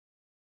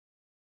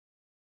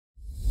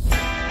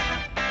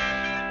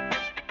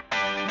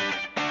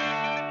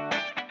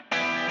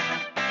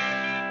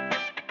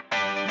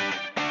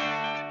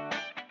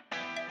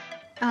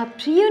Our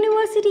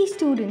pre-university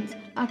students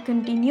are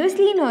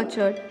continuously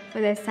nurtured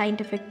for their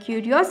scientific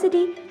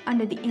curiosity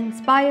under the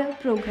Inspire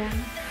program.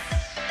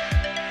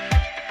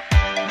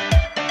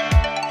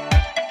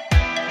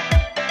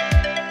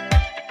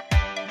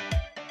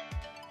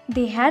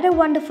 They had a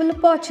wonderful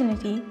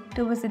opportunity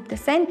to visit the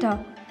Center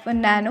for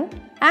Nano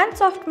and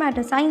Soft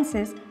Matter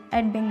Sciences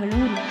at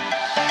Bangalore.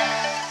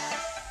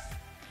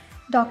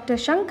 Dr.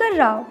 Shankar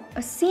Rao,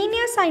 a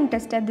senior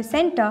scientist at the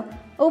center,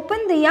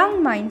 opened the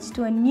young minds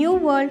to a new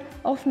world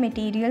of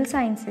material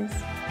sciences.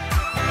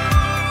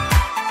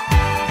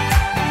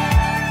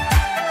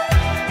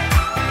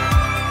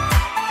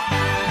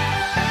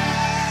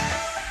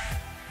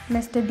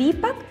 Mr.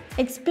 Deepak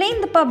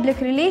explained the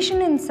public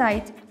relation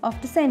insights of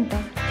the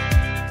center.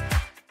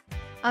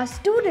 Our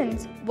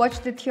students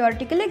watched the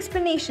theoretical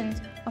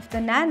explanations of the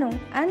nano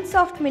and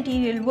soft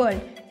material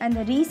world and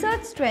the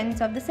research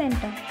strengths of the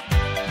center.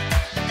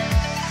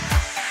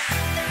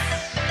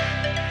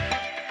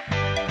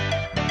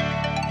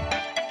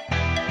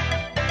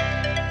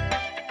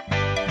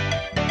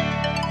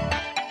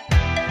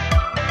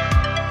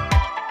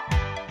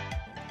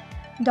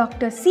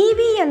 Dr.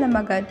 C.V.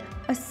 Yalamagad,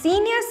 a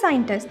senior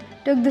scientist,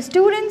 took the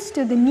students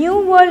to the new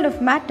world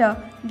of matter,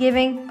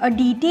 giving a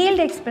detailed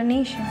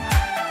explanation.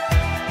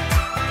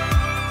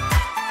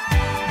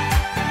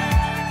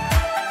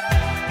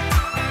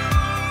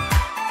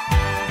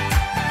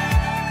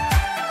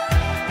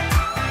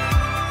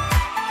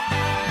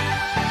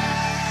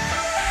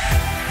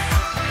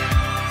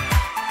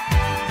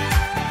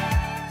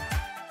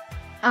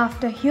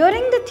 After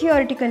hearing the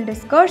theoretical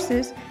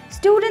discourses,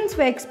 students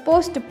were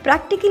exposed to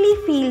practically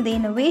feel the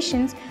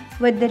innovations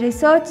with the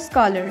research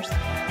scholars.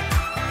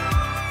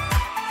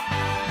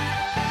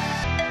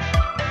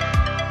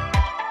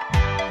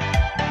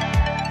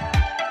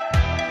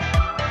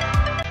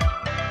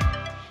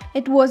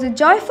 It was a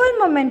joyful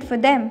moment for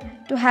them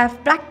to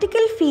have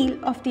practical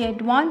feel of the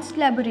advanced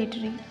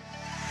laboratory.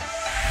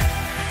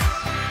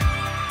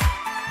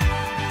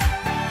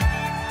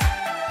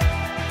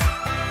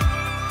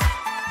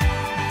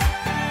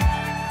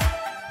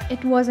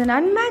 It was an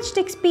unmatched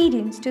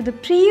experience to the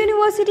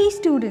pre-university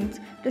students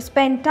to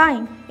spend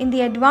time in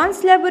the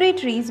advanced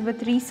laboratories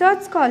with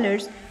research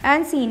scholars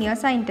and senior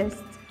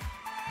scientists.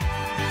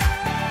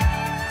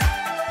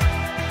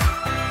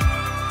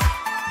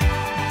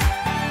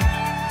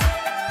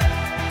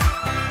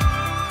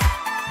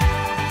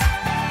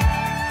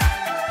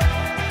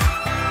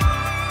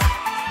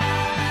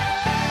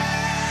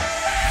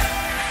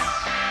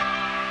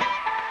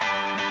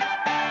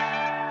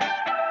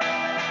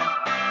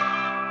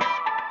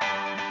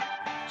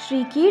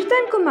 Shri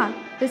Kirtan Kumar,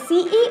 the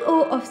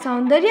CEO of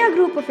Soundarya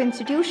Group of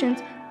Institutions,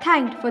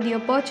 thanked for the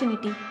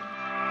opportunity.